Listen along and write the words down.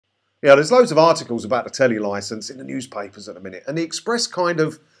Yeah, there's loads of articles about the telly licence in the newspapers at the minute, and the Express kind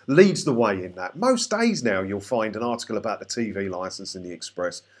of leads the way in that. Most days now you'll find an article about the TV licence in the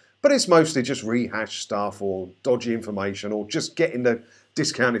Express, but it's mostly just rehashed stuff or dodgy information or just getting the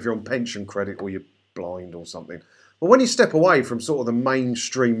discount if you're on pension credit or you're blind or something. But when you step away from sort of the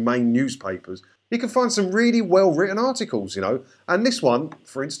mainstream main newspapers, you can find some really well-written articles, and this one,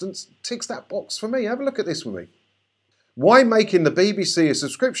 for instance, ticks that box for me. Have a look at this with me. Why making the BBC a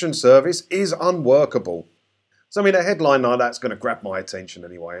subscription service is unworkable. So, a headline like that's going to grab my attention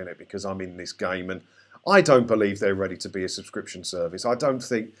anyway, isn't it? Because I'm in this game and I don't believe they're ready to be a subscription service. I don't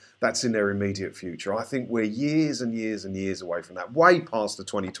think that's in their immediate future. I think we're years and years and years away from that, way past the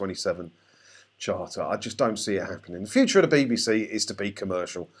 2027 charter. I just don't see it happening. The future of the BBC is to be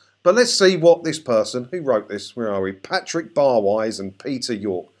commercial. But let's see what this person who wrote this, where are we? Patrick Barwise and Peter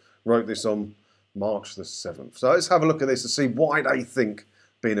York wrote this on March the 7th. So let's have a look at this and see why they think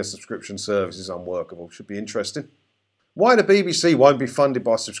being a subscription service is unworkable. Should be interesting. Why the BBC won't be funded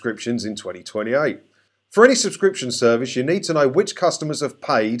by subscriptions in 2028. For any subscription service, you need to know which customers have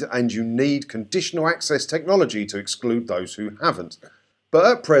paid and you need conditional access technology to exclude those who haven't. But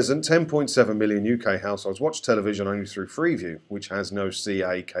at present, 10.7 million UK households watch television only through Freeview, which has no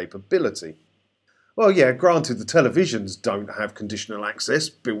CA capability. Well, yeah, granted the televisions don't have conditional access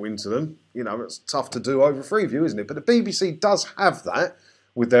built into them. It's tough to do over Freeview, isn't it? But the BBC does have that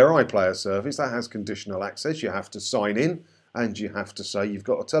with their iPlayer service. That has conditional access. You have to sign in and you have to say you've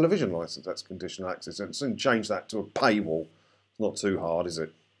got a television licence. That's conditional access. And soon change that to a paywall. It's not too hard, is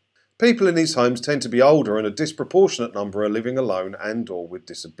it? People in these homes tend to be older and a disproportionate number are living alone and or with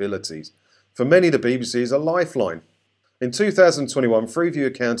disabilities. For many, the BBC is a lifeline. In 2021, Freeview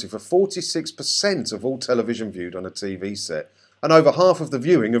accounted for 46% of all television viewed on a TV set and over half of the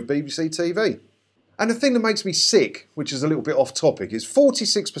viewing of BBC TV. And the thing that makes me sick, which is a little bit off topic, is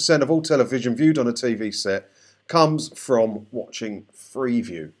 46% of all television viewed on a TV set comes from watching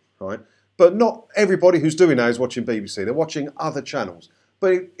Freeview, right? But not everybody who's doing that is watching BBC. They're watching other channels.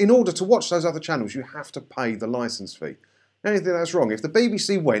 But in order to watch those other channels, you have to pay the licence fee. Anything that's wrong. If the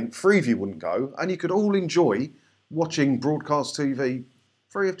BBC went, Freeview wouldn't go, and you could all enjoy watching broadcast TV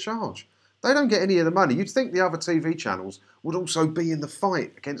free of charge. They don't get any of the money. You'd think the other TV channels would also be in the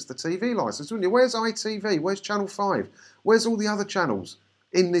fight against the TV licence, wouldn't you? Where's ITV? Where's Channel 5? Where's all the other channels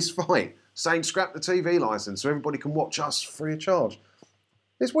in this fight saying scrap the TV licence so everybody can watch us free of charge?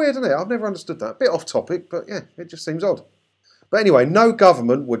 It's weird, isn't it? I've never understood that. A bit off topic, but yeah, it just seems odd. But anyway, no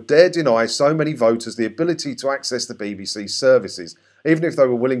government would dare deny so many voters the ability to access the BBC services, even if they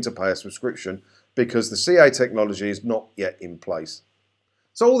were willing to pay a subscription, because the CA technology is not yet in place.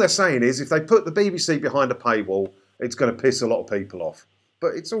 So all they're saying is if they put the BBC behind a paywall, it's going to piss a lot of people off.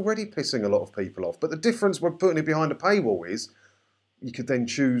 But it's already pissing a lot of people off. But the difference with putting it behind a paywall is you could then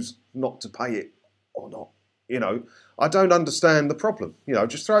choose not to pay it or not. I don't understand the problem.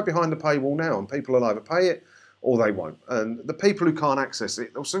 Just throw it behind the paywall now and people will either pay it or they won't. And the people who can't access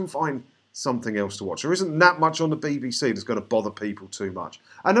it, they'll soon find something else to watch. There isn't that much on the BBC that's going to bother people too much.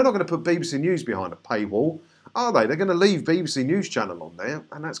 And they're not going to put BBC News behind a paywall, are they? They're going to leave BBC News Channel on there,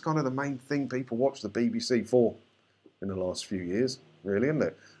 and that's kind of the main thing people watch the BBC for in the last few years, really, isn't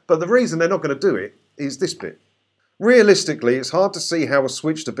it? But the reason they're not going to do it is this bit. Realistically, it's hard to see how a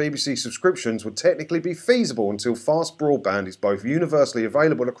switch to BBC subscriptions would technically be feasible until fast broadband is both universally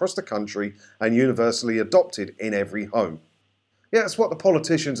available across the country and universally adopted in every home. Yeah, that's what the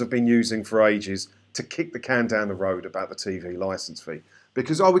politicians have been using for ages to kick the can down the road about the TV licence fee.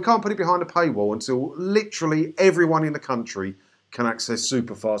 Because, we can't put it behind a paywall until literally everyone in the country can access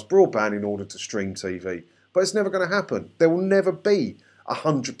super fast broadband in order to stream TV. But it's never going to happen. There will never be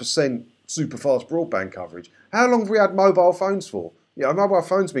 100% super fast broadband coverage. How long have we had mobile phones for? Mobile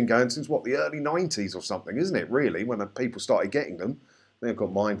phones been going since, the early 90s or something, isn't it, really, when the people started getting them. I think I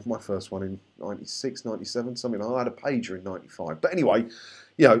got my first one in 96, 97, something like that. I had a pager in 95. But anyway,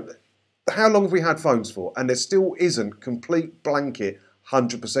 how long have we had phones for? And there still isn't complete blanket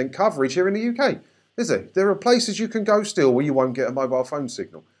 100% coverage here in the UK, is there? There are places you can go still where you won't get a mobile phone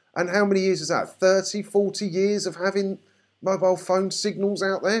signal. And how many years is that? 30, 40 years of having mobile phone signals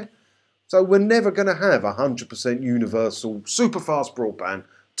out there? So we're never going to have 100% universal, super fast broadband,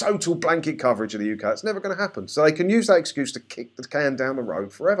 total blanket coverage of the UK. It's never going to happen. So they can use that excuse to kick the can down the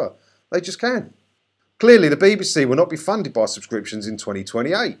road forever. They just can. Clearly, the BBC will not be funded by subscriptions in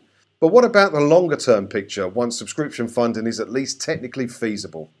 2028. But what about the longer term picture once subscription funding is at least technically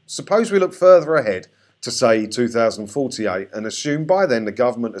feasible? Suppose we look further ahead to say 2048 and assume by then the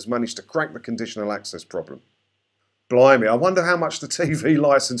government has managed to crack the conditional access problem. Blimey, I wonder how much the TV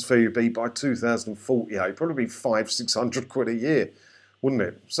licence fee would be by 2048. Probably be £500-600 a year. wouldn't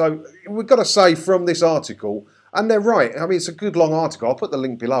it? So we've got to say from this article, and they're right. I mean, it's a good long article. I'll put the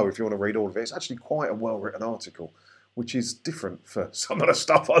link below if you want to read all of it. It's actually quite a well-written article, which is different for some of the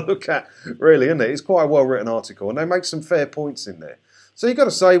stuff I look at, really, isn't it? It's quite a well-written article, and they make some fair points in there. So you've got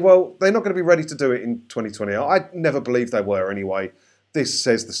to say, well, they're not going to be ready to do it in 2020. I never believed they were anyway. This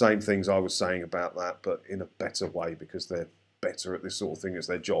says the same things I was saying about that, but in a better way, because they're better at this sort of thing as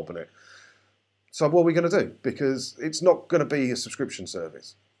their job, isn't it? So what are we going to do? Because it's not going to be a subscription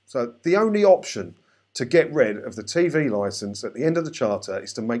service. So the only option to get rid of the TV licence at the end of the charter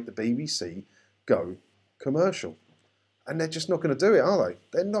is to make the BBC go commercial. And they're just not going to do it, are they?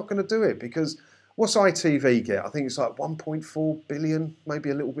 They're not going to do it because what's ITV get? I think it's like 1.4 billion, maybe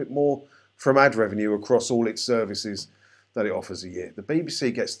a little bit more, from ad revenue across all its services that it offers a year. The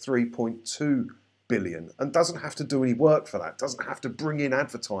BBC gets 3.2 billion and doesn't have to do any work for that, doesn't have to bring in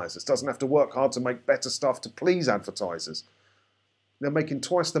advertisers, doesn't have to work hard to make better stuff to please advertisers. They're making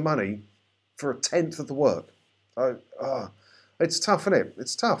twice the money for a tenth of the work. So, it's tough, isn't it?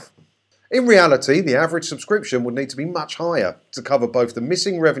 It's tough. In reality, the average subscription would need to be much higher to cover both the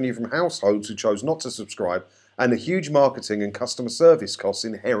missing revenue from households who chose not to subscribe and the huge marketing and customer service costs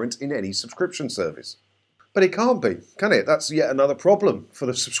inherent in any subscription service. But it can't be, can it? That's yet another problem for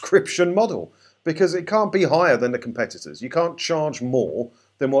the subscription model, because it can't be higher than the competitors. You can't charge more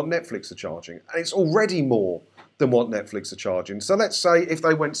than what Netflix are charging. And it's already more than what Netflix are charging. So let's say if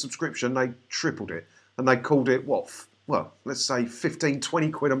they went subscription, they tripled it, and they called it, what? Well, let's say 15,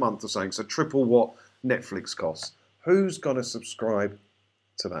 20 quid a month or something, so triple what Netflix costs. Who's going to subscribe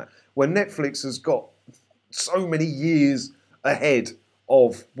to that? When Netflix has got so many years ahead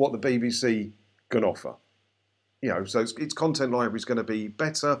of what the BBC can offer. You know, so its content library is going to be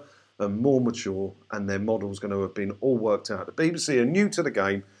better and more mature, and their model's going to have been all worked out. The BBC are new to the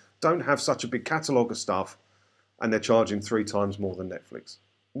game, don't have such a big catalogue of stuff, and they're charging 3 times more than Netflix.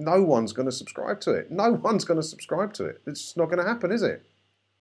 No one's going to subscribe to it. No one's going to subscribe to it. It's just not going to happen, is it?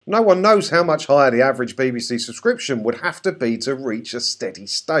 No one knows how much higher the average BBC subscription would have to be to reach a steady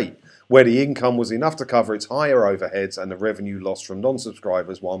state, where the income was enough to cover its higher overheads and the revenue lost from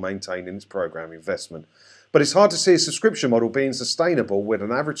non-subscribers while maintaining its programme investment. But it's hard to see a subscription model being sustainable with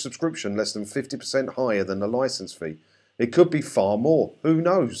an average subscription less than 50% higher than the licence fee. It could be far more. Who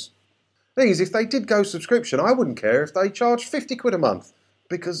knows? The thing is, if they did go subscription, I wouldn't care if they charged 50 quid a month,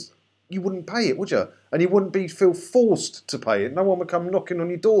 because you wouldn't pay it, would you? And you wouldn't feel forced to pay it. No one would come knocking on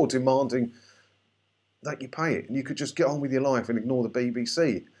your door demanding that you pay it. And you could just get on with your life and ignore the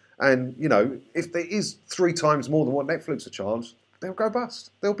BBC. And, you know, if there is 3 times more than what Netflix are charged, they'll go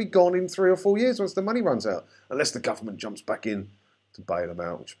bust. They'll be gone in 3 or 4 years once the money runs out. Unless the government jumps back in to bail them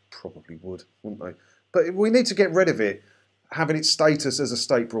out, which probably would, wouldn't they? But we need to get rid of it, having its status as a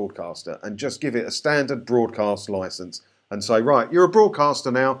state broadcaster, and just give it a standard broadcast licence and say, right, you're a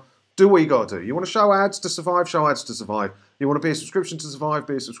broadcaster now, do what you got to do. You want to show ads to survive, show ads to survive. You want to be a subscription to survive,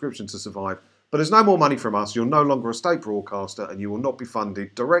 be a subscription to survive. But there's no more money from us. You're no longer a state broadcaster, and you will not be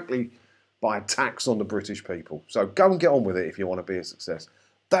funded directly by a tax on the British people. So go and get on with it if you want to be a success.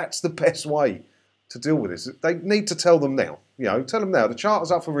 That's the best way to deal with this. They need to tell them now. You know, tell them now. The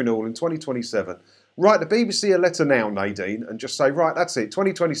charter's up for renewal in 2027. Write the BBC a letter now, Nadine, and just say, right, that's it.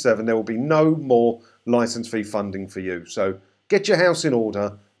 2027, there will be no more licence fee funding for you. So get your house in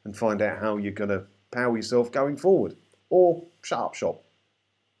order and find out how you're going to power yourself going forward. Or shut up shop.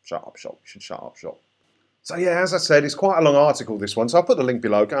 Shut up shop. You should shut up shop. So yeah, as I said, it's quite a long article, this one. So I'll put the link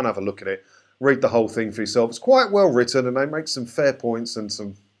below. Go and have a look at it. Read the whole thing for yourself. It's quite well written, and they make some fair points and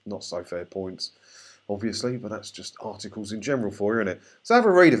some not so fair points, obviously, but that's just articles in general for you, isn't it? So have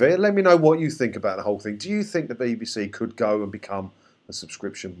a read of it and let me know what you think about the whole thing. Do you think the BBC could go and become a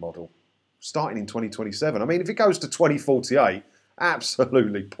subscription model starting in 2027? I mean, if it goes to 2048,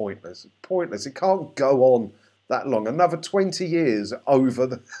 absolutely pointless. Pointless. It can't go on that long. Another 20 years over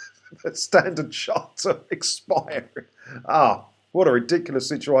the standard charter expiring. What a ridiculous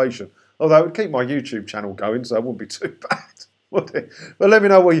situation. Although it would keep my YouTube channel going, so it wouldn't be too bad, would it? But let me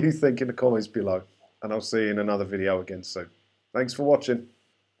know what you think in the comments below, and I'll see you in another video again soon. Thanks for watching.